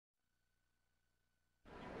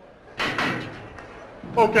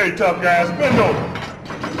Okay, tough guys, bend over.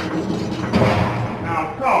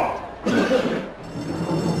 Now come.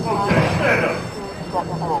 Okay, stand up.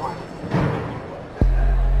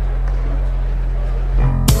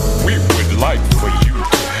 We would like for you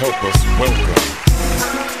to help us welcome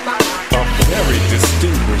a very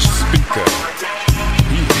distinguished speaker.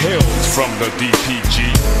 He hails from the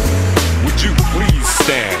DPG. Would you please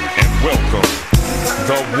stand and welcome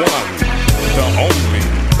the one, the only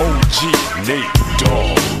OG Nate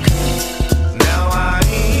Dogg. Now I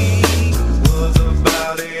was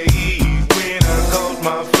about 8 when I caught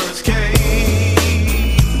my first case.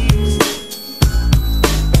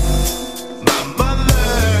 My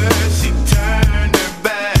mother, she turned her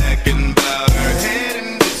back and bowed her head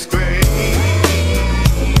in disgrace.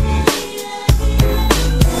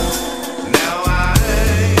 Now I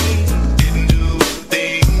didn't do a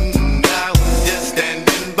thing, I was just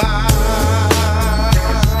standing by.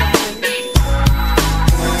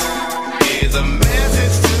 Here's a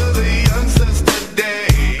message to the youngsters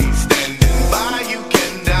today: standing by, you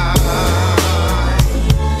can die.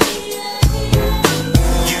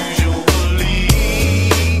 Usually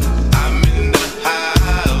I'm in the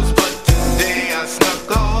house, but today I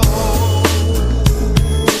snuck off.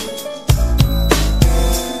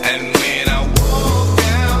 And when I walk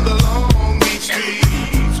down the Long Beach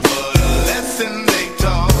streets, what a lesson they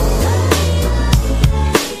taught.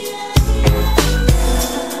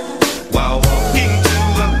 While walking to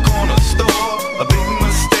the corner store, a big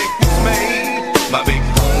mistake was made. My big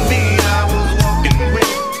homie I was walking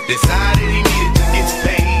with decided he needed to get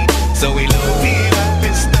paid, so he loaded up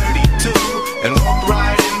his 32 and walked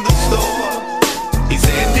right in the store. He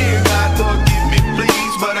said, "Dear God, forgive me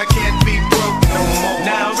please, but I can't be broke no more."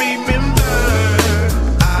 Now remember,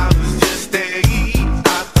 I was just 8,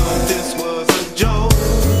 I thought this was a joke.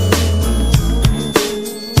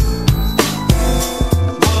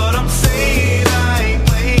 What I'm saying, I ain't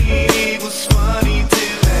playing. It was funny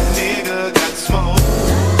till that nigga got smoked.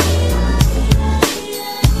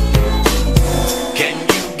 Can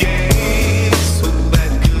you guess who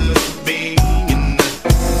that could have been?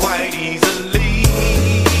 Quite easily.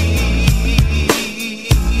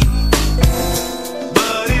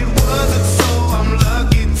 But it wasn't, so I'm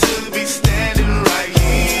lucky to be standing right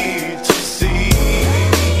here to see.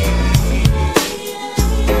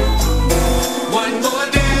 One more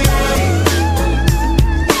day,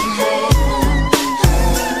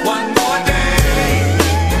 one more day,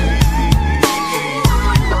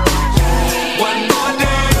 one more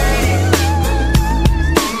day,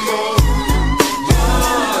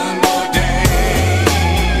 one more day,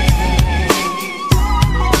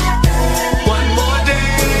 one more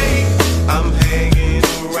day. I'm hanging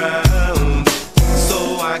around so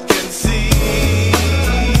I can see.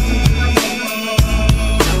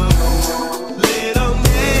 Little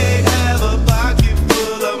Nate have a pocket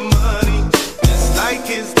full of money, just like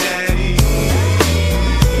his daddy.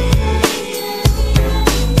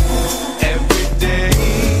 Every day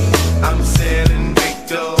I'm selling big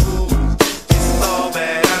dough, it's all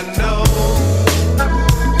that I know.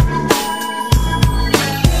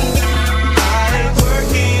 I ain't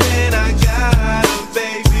working and I got a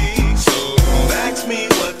baby, so don't ask me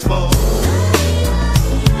what for.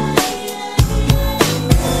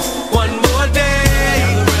 One more day,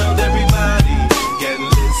 gather around everybody and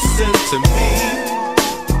listen to me.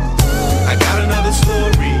 I got another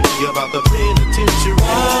story about the penitentiary.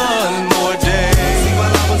 One more day. See,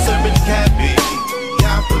 while I was serving cabbie,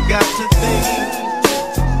 I forgot to think.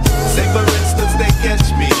 Say for instance they catch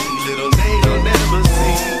me, little Nate will never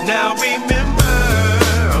see. Now remember,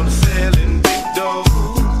 I'm selling big dough,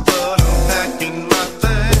 but I'm packing my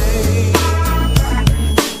things.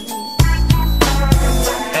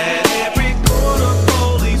 At every corner,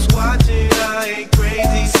 police watching. I ain't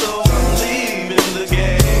crazy, so I'm leaving the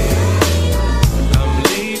game. I'm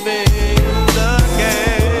leaving the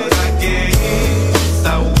game. But I guess I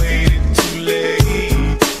waited too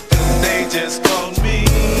late, 'cause they just called me.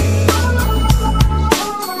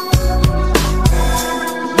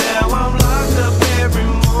 Now I'm locked up every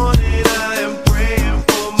morning. I am praying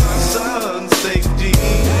for my son's safety.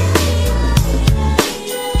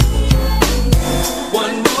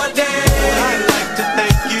 One more day. I'd like to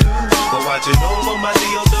thank you for watching over my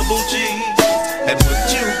D.O.G. And would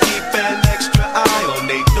you keep an extra eye on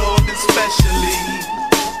Nate Dogg especially?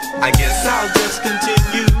 I guess I'll just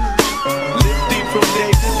continue lifting from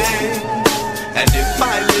day to day. And if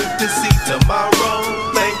I live to see tomorrow,